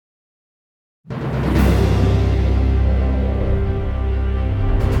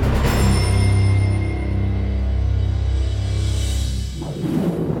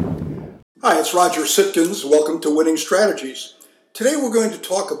Hi, it's Roger Sitkins. Welcome to Winning Strategies. Today we're going to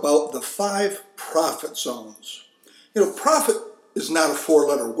talk about the 5 profit zones. Profit is not a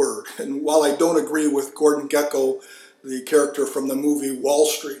 4-letter word, and while I don't agree with Gordon Gekko, the character from the movie Wall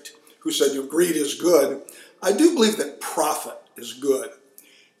Street, who said greed is good, I do believe that profit is good.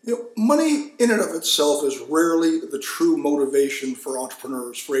 Money in and of itself is rarely the true motivation for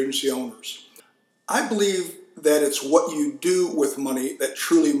entrepreneurs, for agency owners. I believe that it's what you do with money that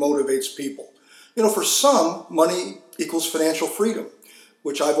truly motivates people. For some, money equals financial freedom,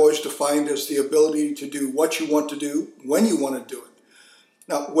 which I've always defined as the ability to do what you want to do, when you want to do it.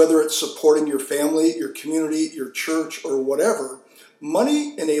 Now, whether it's supporting your family, your community, your church, or whatever,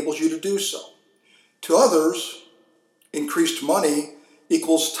 money enables you to do so. To others, increased money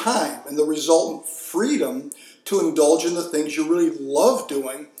equals time and the resultant freedom to indulge in the things you really love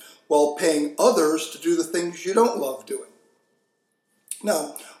doing while paying others to do the things you don't love doing.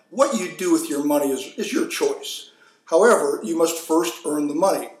 Now, what you do with your money is your choice. However, you must first earn the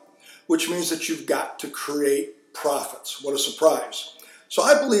money, which means that you've got to create profits. What a surprise. So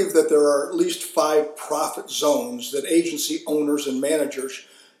I believe that there are at least 5 profit zones that agency owners and managers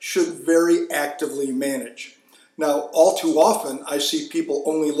should very actively manage. Now, all too often, I see people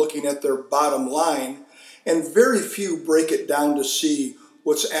only looking at their bottom line, and very few break it down to see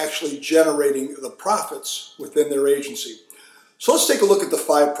what's actually generating the profits within their agency. So let's take a look at the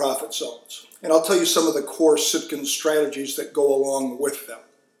 5 profit zones, and I'll tell you some of the core Sitkins strategies that go along with them.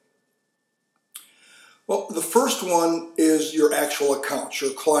 Well, the first one is your actual accounts,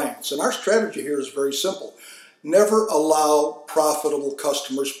 your clients, and our strategy here is very simple. Never allow profitable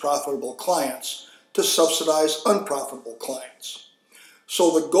customers, profitable clients, to subsidize unprofitable clients.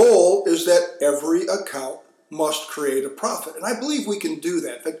 So the goal is that every account must create a profit. And I believe we can do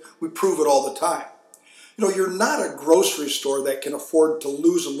that. In fact, we prove it all the time. You're not a grocery store that can afford to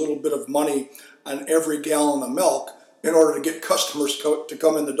lose a little bit of money on every gallon of milk in order to get customers to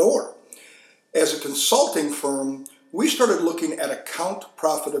come in the door. As a consulting firm, we started looking at account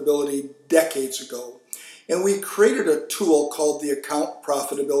profitability decades ago, and we created a tool called the Account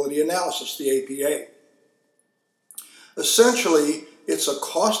Profitability Analysis, the APA. Essentially, it's a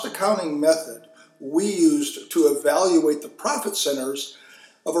cost accounting method we used to evaluate the profit centers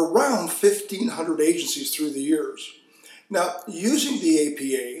of around 1,500 agencies through the years. Now, using the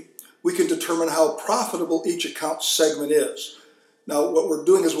APA, we can determine how profitable each account segment is. Now, what we're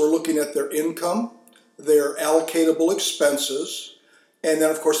doing is we're looking at their income, their allocatable expenses, and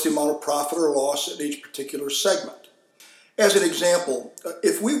then, of course, the amount of profit or loss in each particular segment. As an example,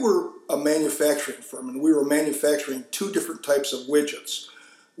 if we were a manufacturing firm and we were manufacturing 2 different types of widgets,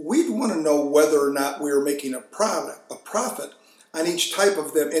 we'd want to know whether or not we were making a profit on each type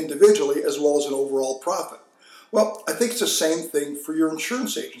of them individually as well as an overall profit. Well, I think it's the same thing for your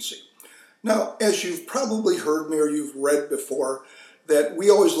insurance agency. Now, as you've probably heard me or you've read before, that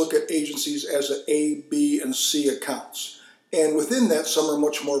we always look at agencies as A, B, and C accounts. And within that, some are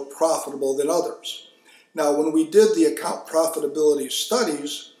much more profitable than others. Now, when we did the account profitability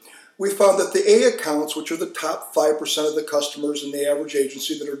studies, we found that the A accounts, which are the top 5% of the customers in the average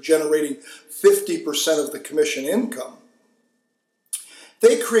agency that are generating 50% of the commission income,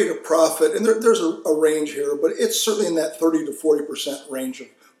 they create a profit, and there's a range here, but it's certainly in that 30 to 40% range of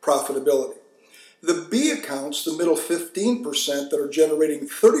profitability. The B accounts, the middle 15% that are generating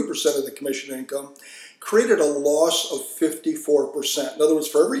 30% of the commission income, created a loss of 54%. In other words,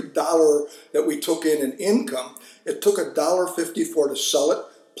 for every dollar that we took in income, it took $1.54 to sell it,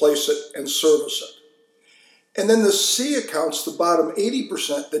 place it, and service it. And then the C accounts, the bottom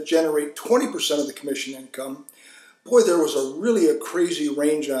 80% that generate 20% of the commission income, boy, there was really a crazy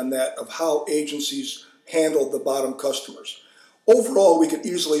range on that of how agencies handled the bottom customers. Overall, we could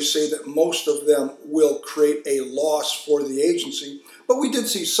easily say that most of them will create a loss for the agency, but we did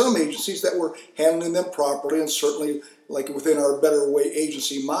see some agencies that were handling them properly, and certainly like within our Better Way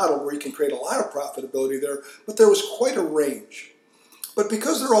agency model where you can create a lot of profitability there, but there was quite a range. But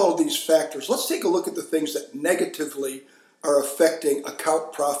because there are all of these factors, let's take a look at the things that negatively are affecting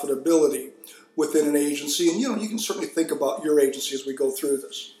account profitability within an agency. And you can certainly think about your agency as we go through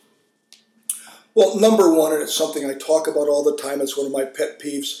this. Well, number one, and it's something I talk about all the time, it's one of my pet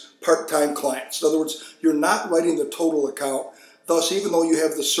peeves, part-time clients. In other words, you're not writing the total account. Thus, even though you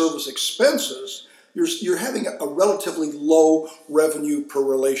have the service expenses, you're having a relatively low revenue per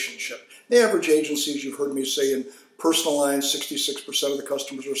relationship. The average agencies, you've heard me say, in personal lines, 66% of the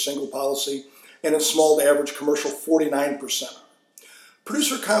customers are single policy, and in small to average commercial, 49%.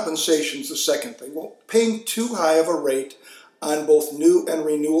 Producer compensation is the second thing. Well, paying too high of a rate on both new and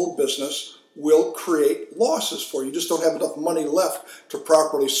renewal business will create losses for you. You just don't have enough money left to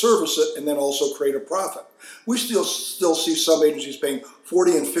properly service it and then also create a profit. We still see some agencies paying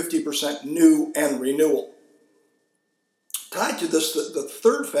 40 and 50% new and renewal. Tied to this, the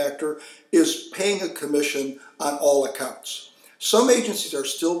third factor is paying a commission on all accounts. Some agencies are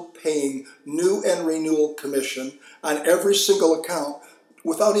still paying new and renewal commission on every single account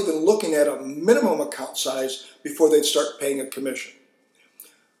without even looking at a minimum account size before they'd start paying a commission.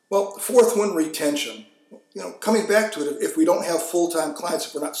 Well, the fourth one, retention. Coming back to it, if we don't have full-time clients,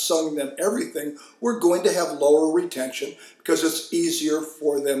 if we're not selling them everything, we're going to have lower retention because it's easier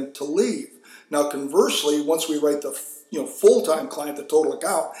for them to leave. Now, conversely, once we write the full-time client, the total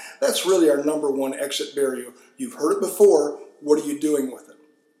account, that's really our number one exit barrier. You've heard it before. What are you doing with it?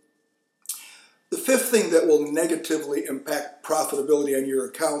 The fifth thing that will negatively impact profitability on your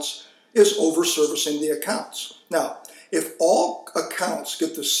accounts is over-servicing the accounts. Now, if all accounts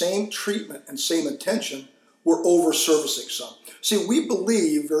get the same treatment and same attention, we're over-servicing some. See, we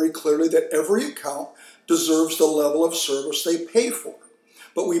believe very clearly that every account deserves the level of service they pay for,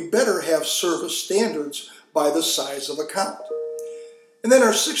 but we better have service standards by the size of account. And then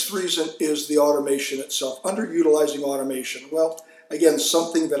our sixth reason is the automation itself, underutilizing automation. Well, again,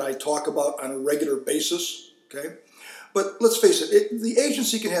 something that I talk about on a regular basis, okay? But let's face it, the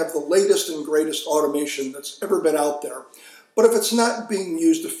agency can have the latest and greatest automation that's ever been out there, but if it's not being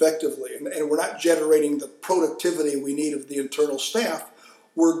used effectively and we're not generating the productivity we need of the internal staff,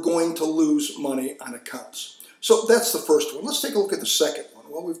 we're going to lose money on accounts. So that's the first one. Let's take a look at the second one.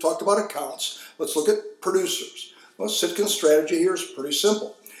 Well, we've talked about accounts. Let's look at producers. Well, Sitkin's strategy here is pretty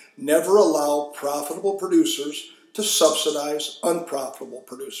simple. Never allow profitable producers to subsidize unprofitable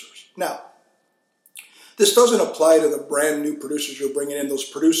producers. Now, this doesn't apply to the brand new producers you're bringing in, those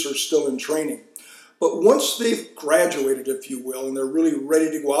producers still in training. But once they've graduated, if you will, and they're really ready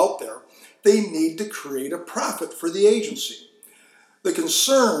to go out there, they need to create a profit for the agency. The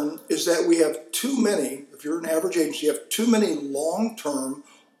concern is that we have too many, if you're an average agency, you have too many long-term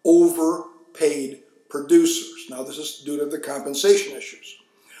overpaid producers. Now, this is due to the compensation issues.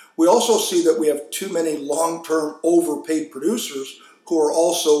 We also see that we have too many long-term overpaid producers who are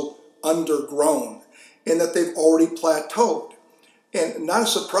also undergrown and that they've already plateaued. And not a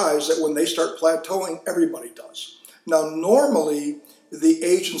surprise that when they start plateauing, everybody does. Now, normally, the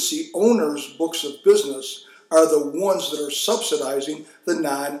agency owners' books of business are the ones that are subsidizing the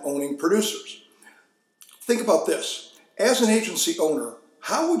non-owning producers. Think about this. As an agency owner,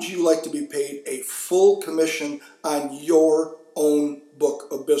 how would you like to be paid a full commission on your own book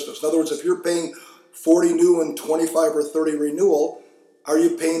of business? In other words, if you're paying 40 new and 25 or 30 renewal, are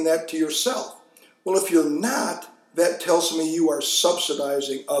you paying that to yourself? Well, if you're not, that tells me you are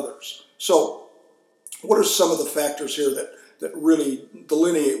subsidizing others. So what are some of the factors here that really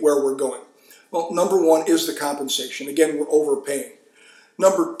delineate where we're going? Well, number one is the compensation. Again, we're overpaying.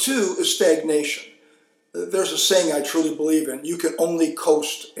 Number two is stagnation. There's a saying I truly believe in: you can only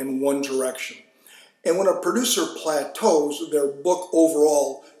coast in one direction. And when a producer plateaus, their book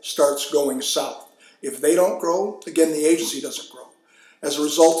overall starts going south. If they don't grow, again, the agency doesn't grow. As a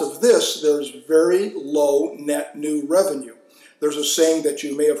result of this, there's very low net new revenue. There's a saying that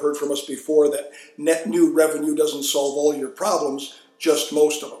you may have heard from us before that net new revenue doesn't solve all your problems, just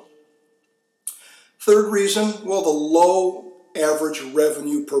most of them. Third reason, well, the low average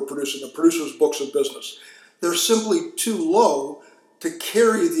revenue per producer, the producer's books of business. They're simply too low to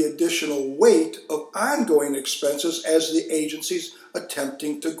carry the additional weight of ongoing expenses as the agency's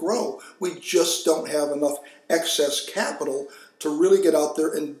attempting to grow. We just don't have enough excess capital to really get out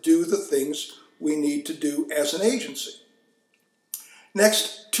there and do the things we need to do as an agency.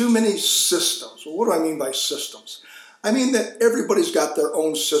 Next, too many systems. Well, what do I mean by systems? I mean that everybody's got their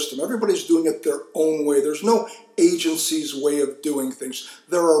own system. Everybody's doing it their own way. There's no agency's way of doing things.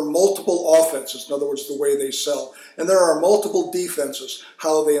 There are multiple offenses, in other words, the way they sell. And there are multiple defenses,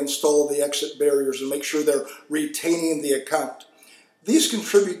 how they install the exit barriers and make sure they're retaining the account. These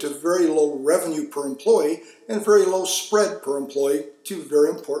contribute to very low revenue per employee and very low spread per employee, two very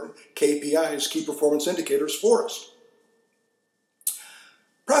important KPIs, key performance indicators for us.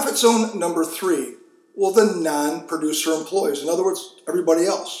 Profit zone number three. Well, the non-producer employees, in other words, everybody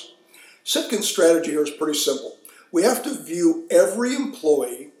else. Sitkin's strategy here is pretty simple. We have to view every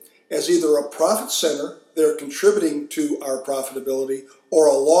employee as either a profit center, they're contributing to our profitability, or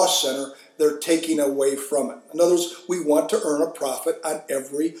a loss center, they're taking away from it. In other words, we want to earn a profit on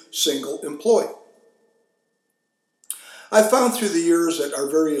every single employee. I found through the years at our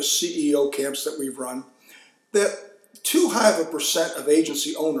various CEO camps that we've run that too high of a percent of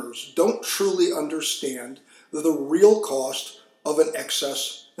agency owners don't truly understand the real cost of an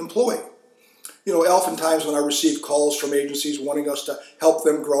excess employee. Oftentimes when I receive calls from agencies wanting us to help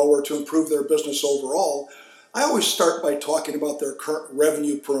them grow or to improve their business overall, I always start by talking about their current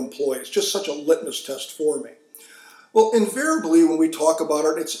revenue per employee. It's just such a litmus test for me. Well, invariably, when we talk about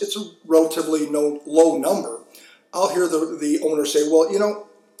it, it's a relatively low number. I'll hear the owner say, well,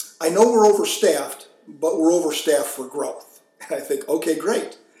 I know we're overstaffed, but we're overstaffed for growth. And I think, okay,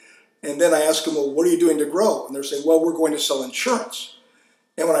 great. And then I ask them, well, what are you doing to grow? And they're saying, well, we're going to sell insurance.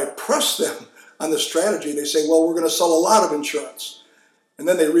 And when I press them on the strategy, they say, well, we're going to sell a lot of insurance. And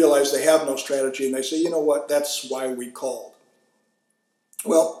then they realize they have no strategy, and they say, you know what, that's why we called.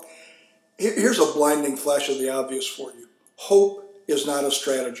 Well, here's a blinding flash of the obvious for you. Hope is not a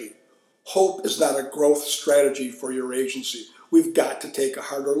strategy. Hope is not a growth strategy for your agency. We've got to take a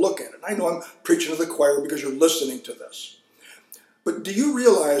harder look at it. I know I'm preaching to the choir because you're listening to this. But do you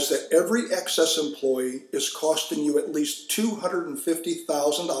realize that every excess employee is costing you at least $250,000,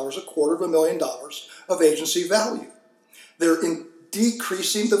 $250,000 of agency value? They're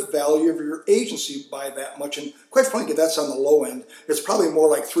decreasing the value of your agency by that much, and quite frankly, that's on the low end. It's probably more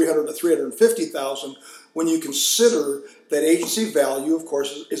like $300,000 to $350,000 when you consider that agency value, of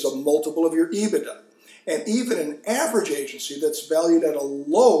course, is a multiple of your EBITDA. And even an average agency that's valued at a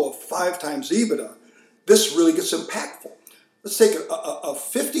low of 5 times EBITDA, this really gets impactful. Let's take a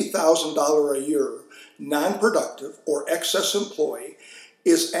 $50,000 a year non-productive or excess employee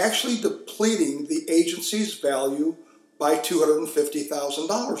is actually depleting the agency's value by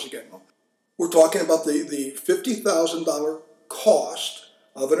 $250,000 again. We're talking about the $50,000 cost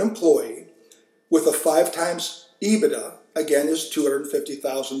of an employee with a 5 times EBITDA, again, is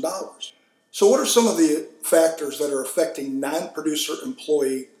 $250,000. So what are some of the factors that are affecting non-producer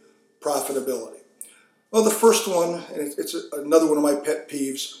employee profitability? Well, the first one, and it's another one of my pet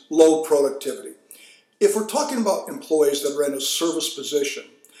peeves, low productivity. If we're talking about employees that are in a service position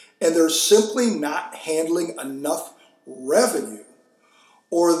and they're simply not handling enough revenue,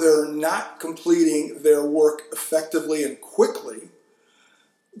 or they're not completing their work effectively and quickly,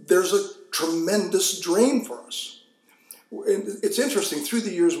 there's a tremendous drain for us. And it's interesting, through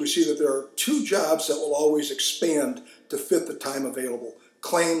the years we see that there are 2 jobs that will always expand to fit the time available: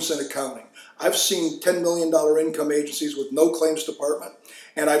 claims and accounting. I've seen $10 million income agencies with no claims department,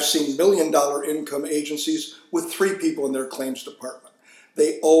 and I've seen $1 million income agencies with 3 people in their claims department.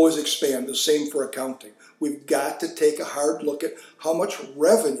 They always expand, the same for accounting. We've got to take a hard look at how much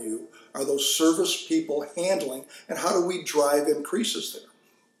revenue are those service people handling, and how do we drive increases there?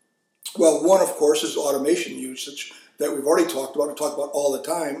 Well, one, of course, is automation usage that we've already talked about and talk about all the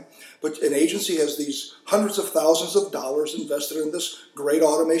time. But an agency has these hundreds of thousands of dollars invested in this great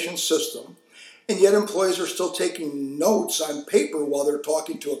automation system, and yet employees are still taking notes on paper while they're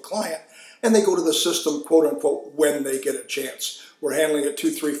talking to a client, and they go to the system, quote unquote, when they get a chance. We're handling it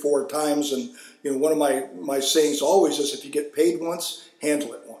 2, 3, 4 times, and one of my sayings always is, if you get paid once,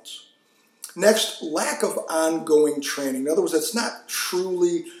 handle it once. Next, lack of ongoing training. In other words, it's not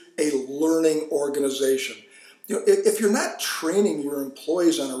truly a learning organization. If you're not training your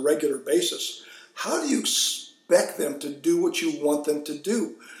employees on a regular basis, how do you expect them to do what you want them to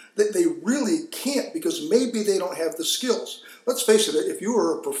do? They really can't, because maybe they don't have the skills. Let's face it, if you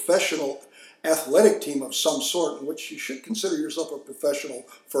were a professional athletic team of some sort, in which you should consider yourself a professional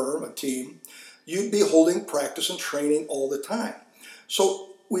firm, a team, you'd be holding practice and training all the time. So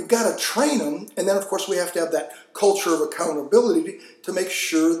we've got to train them, and then of course we have to have that culture of accountability to make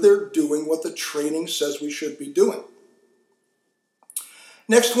sure they're doing what the training says we should be doing.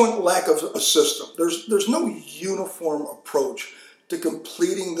 Next one, lack of a system. There's no uniform approach to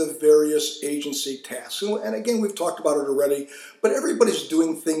completing the various agency tasks. And again, we've talked about it already, but everybody's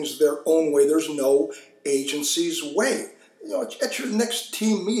doing things their own way. There's no agency's way. At your next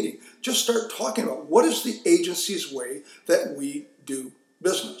team meeting, just start talking about what is the agency's way that we do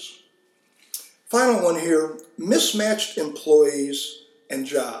business. Final one here, mismatched employees and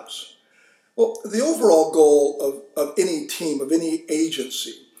jobs. Well, the overall goal of any team, of any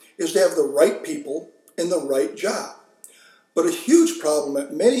agency, is to have the right people in the right job. But a huge problem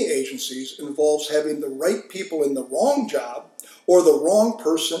at many agencies involves having the right people in the wrong job or the wrong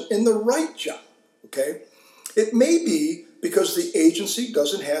person in the right job, okay? It may be because the agency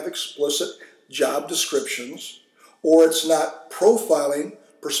doesn't have explicit job descriptions, or it's not profiling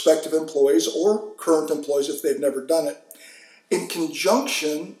prospective employees or current employees if they've never done it, in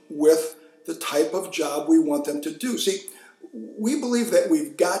conjunction with the type of job we want them to do. See, we believe that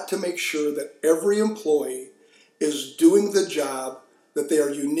we've got to make sure that every employee is doing the job that they are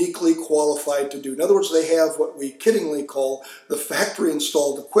uniquely qualified to do. In other words, they have what we kiddingly call the factory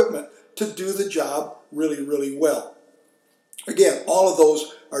installed equipment to do the job really, really well. Again, all of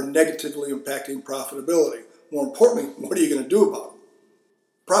those are negatively impacting profitability. More importantly, what are you going to do about them?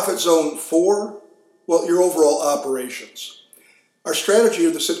 Profit zone 4, well, your overall operations. Our strategy,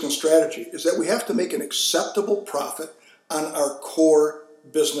 or the Sitkin strategy, is that we have to make an acceptable profit on our core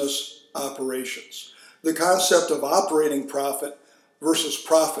business operations. The concept of operating profit versus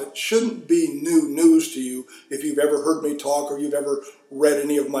profit shouldn't be new news to you if you've ever heard me talk or you've ever read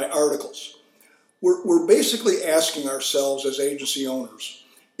any of my articles. We're basically asking ourselves as agency owners,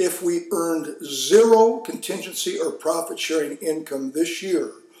 if we earned 0 contingency or profit sharing income this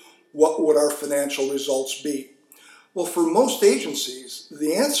year, what would our financial results be? Well, for most agencies,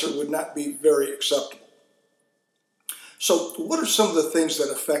 the answer would not be very acceptable. So what are some of the things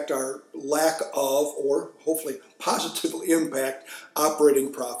that affect our lack of, or hopefully positively impact,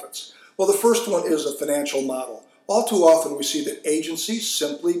 operating profits? Well, the first one is a financial model. All too often we see that agencies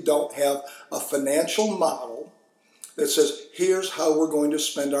simply don't have a financial model that says, here's how we're going to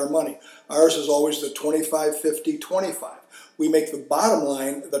spend our money. Ours is always the 25-50-25. We make the bottom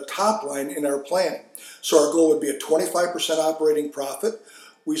line the top line in our planning. So our goal would be a 25% operating profit.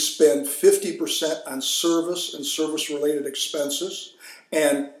 We spend 50% on service and service-related expenses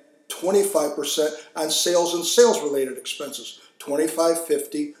and 25% on sales and sales-related expenses,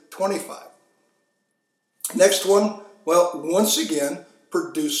 25-50-25. Next one, well, once again,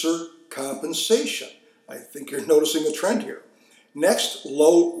 producer compensation. I think you're noticing a trend here. Next,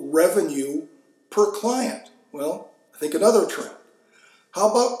 low revenue per client. Well, I think another trend. How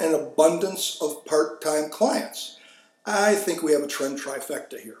about an abundance of part-time clients? I think we have a trend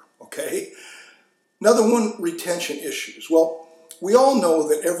trifecta here, okay? Another one, retention issues. Well, we all know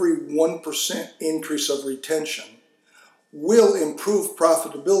that every 1% increase of retention will improve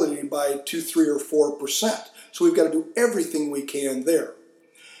profitability by 2, 3, or 4%. So we've got to do everything we can there.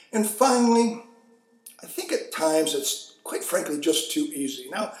 And finally, I think at times it's, quite frankly, just too easy.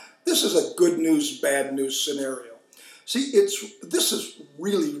 Now, this is a good news, bad news scenario. See, this is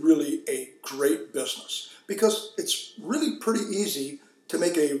really a great business because it's really pretty easy to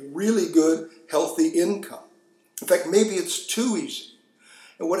make a really good, healthy income. In fact, maybe it's too easy.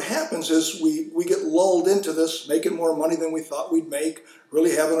 And what happens is we get lulled into this, making more money than we thought we'd make,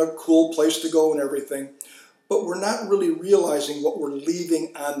 really having a cool place to go and everything. But we're not really realizing what we're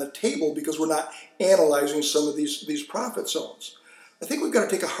leaving on the table because we're not analyzing some of these profit zones. I think we've got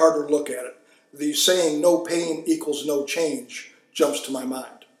to take a harder look at it. The saying, no pain equals no change, jumps to my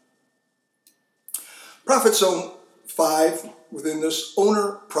mind. Profit zone 5 within this,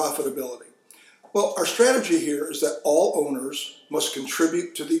 owner profitability. Well, our strategy here is that all owners must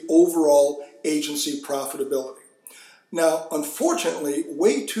contribute to the overall agency profitability. Now, unfortunately,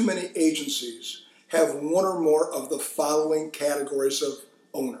 way too many agencies have one or more of the following categories of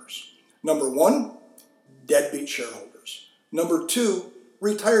owners. Number 1, deadbeat shareholders. Number 2,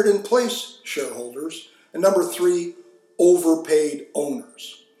 retired in place shareholders. And number 3, overpaid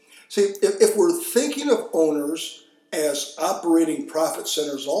owners. See, if we're thinking of owners as operating profit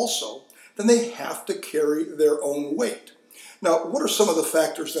centers also, then they have to carry their own weight. Now, what are some of the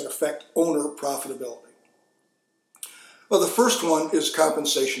factors that affect owner profitability? Well, the first one is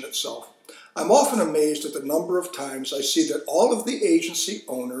compensation itself. I'm often amazed at the number of times I see that all of the agency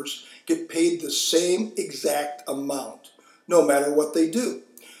owners get paid the same exact amount, no matter what they do.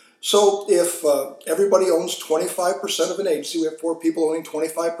 So if everybody owns 25% of an agency, we have 4 people owning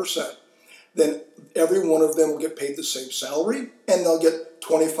 25%, then every one of them will get paid the same salary, and they'll get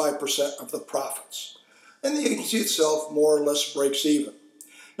 25% of the profits. And the agency itself more or less breaks even.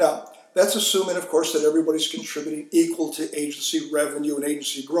 Now, that's assuming, of course, that everybody's contributing equal to agency revenue and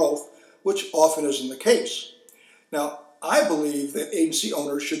agency growth, which often isn't the case. Now, I believe that agency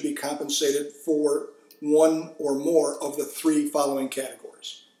owners should be compensated for one or more of the 3 following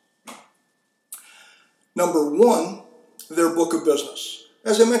categories. Number 1, their book of business.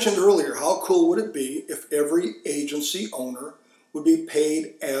 As I mentioned earlier, how cool would it be if every agency owner would be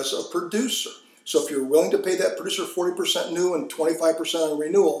paid as a producer? So if you're willing to pay that producer 40% new and 25% on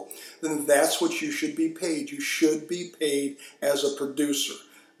renewal, then that's what you should be paid. You should be paid as a producer.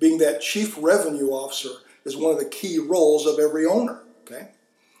 Being that chief revenue officer is one of the key roles of every owner. Okay.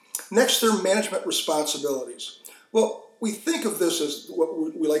 Next, their management responsibilities. Well, we think of this as what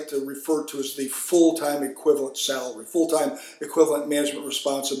we like to refer to as the full-time equivalent salary, full-time equivalent management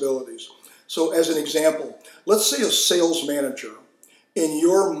responsibilities. So as an example, let's say a sales manager in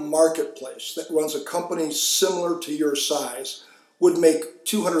your marketplace that runs a company similar to your size would make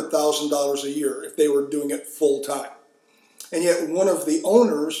 $200,000 a year if they were doing it full-time. And yet one of the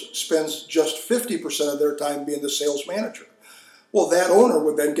owners spends just 50% of their time being the sales manager. Well, that owner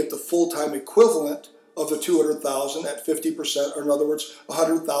would then get the full-time equivalent of the $200,000 at 50%, or in other words,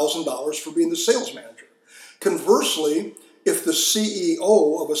 $100,000 for being the sales manager. Conversely, if the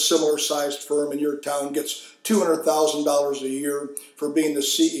CEO of a similar sized firm in your town gets $200,000 a year for being the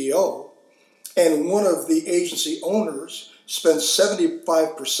CEO, and one of the agency owners spends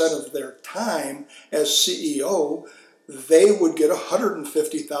 75% of their time as CEO, they would get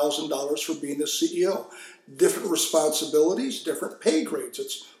 $150,000 for being the CEO. Different responsibilities, different pay grades.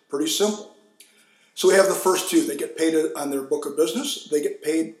 It's pretty simple. So we have the first two. They get paid on their book of business. They get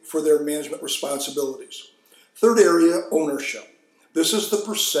paid for their management responsibilities. Third area, ownership. This is the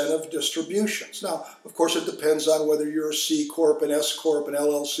percent of distributions. Now, of course, it depends on whether you're a C Corp, an S Corp, an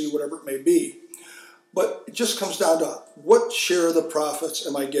LLC, whatever it may be. But it just comes down to what share of the profits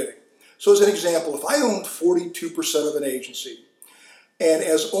am I getting? So as an example, if I owned 42% of an agency, and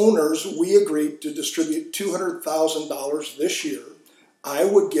as owners, we agreed to distribute $200,000 this year, I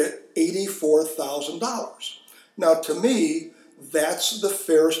would get $84,000. Now, to me, that's the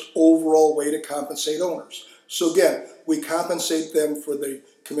fairest overall way to compensate owners. So again, we compensate them for the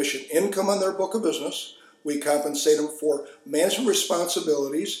commission income on their book of business, we compensate them for management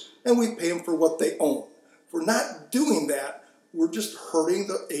responsibilities, and we pay them for what they own. If we're not doing that, we're just hurting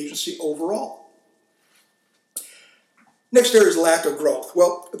the agency overall. Next area is lack of growth.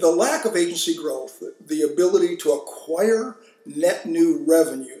 Well, the lack of agency growth, the ability to acquire net new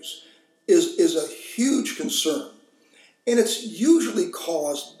revenues, is a huge concern. And it's usually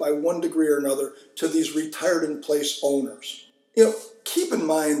caused by one degree or another to these retired in place owners. Keep in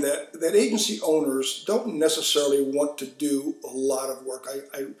mind that agency owners don't necessarily want to do a lot of work.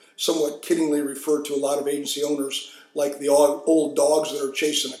 I somewhat kiddingly refer to a lot of agency owners like the old dogs that are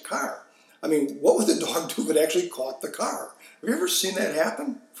chasing a car. I mean, what would the dog do if it actually caught the car? Have you ever seen that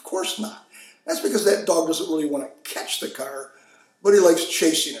happen? Of course not. That's because that dog doesn't really want to catch the car, but he likes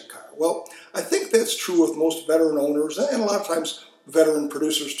chasing a car. Well, I think that's true with most veteran owners, and a lot of times veteran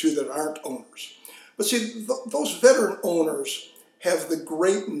producers too that aren't owners. But see, those veteran owners have the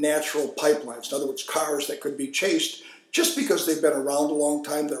great natural pipelines, in other words, cars that could be chased just because they've been around a long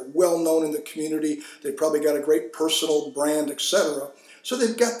time, they're well known in the community, they've probably got a great personal brand, etc. So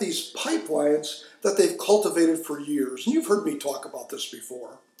they've got these pipelines that they've cultivated for years. And you've heard me talk about this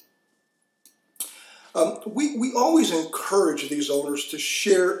before. We always encourage these owners to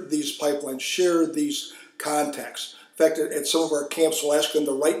share these pipelines, share these contacts. In fact, at some of our camps, we'll ask them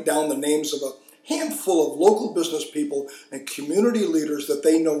to write down the names of a handful of local business people and community leaders that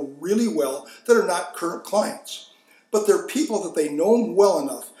they know really well that are not current clients. But they're people that they know well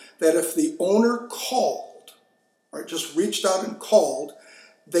enough that if the owner called, right, just reached out and called,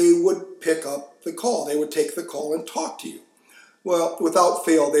 they would pick up the call. They would take the call and talk to you. Well, without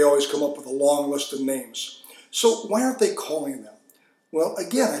fail, they always come up with a long list of names. So why aren't they calling them? Well,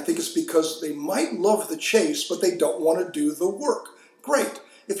 again, I think it's because they might love the chase, but they don't want to do the work. Great.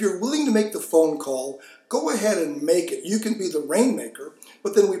 If you're willing to make the phone call, go ahead and make it. You can be the rainmaker,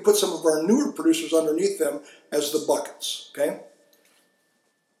 but then we put some of our newer producers underneath them as the buckets, okay?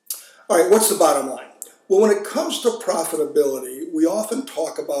 All right, what's the bottom line? Well, when it comes to profitability, we often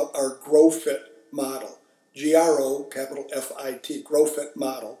talk about our GrowFit model, G-R-O, capital F-I-T, GrowFit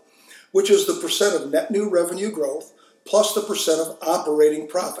model, which is the percent of net new revenue growth plus the percent of operating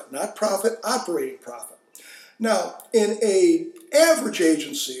profit, not profit, operating profit. Now, in an average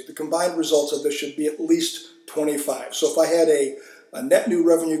agency, the combined results of this should be at least 25. So if I had a net new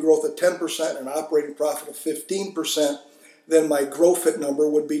revenue growth of 10% and an operating profit of 15%, then my GrowFit number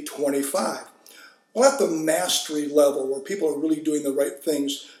would be 25. Well, at the mastery level, where people are really doing the right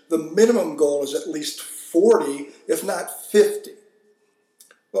things, the minimum goal is at least 40, if not 50.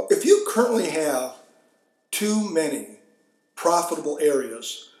 Well, if you currently have too many profitable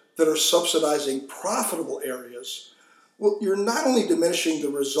areas that are subsidizing profitable areas, well, you're not only diminishing the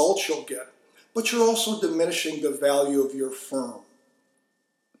results you'll get, but you're also diminishing the value of your firm.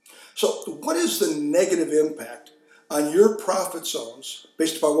 So what is the negative impact on your profit zones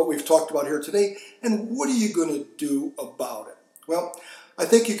based upon what we've talked about here today, and what are you going to do about it? Well, I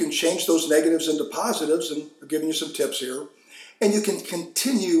think you can change those negatives into positives, and I'm giving you some tips here, and you can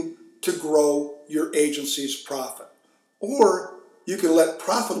continue to grow your agency's profit. Or you can let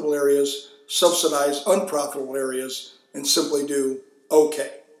profitable areas subsidize unprofitable areas and simply do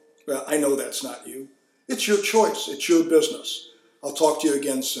okay. Well, I know that's not you. It's your choice. It's your business. I'll talk to you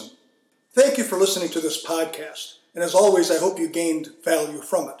again soon. Thank you for listening to this podcast. And as always, I hope you gained value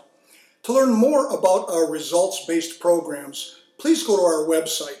from it. To learn more about our results-based programs, please go to our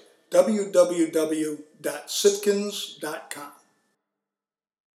website, www.sitkins.com.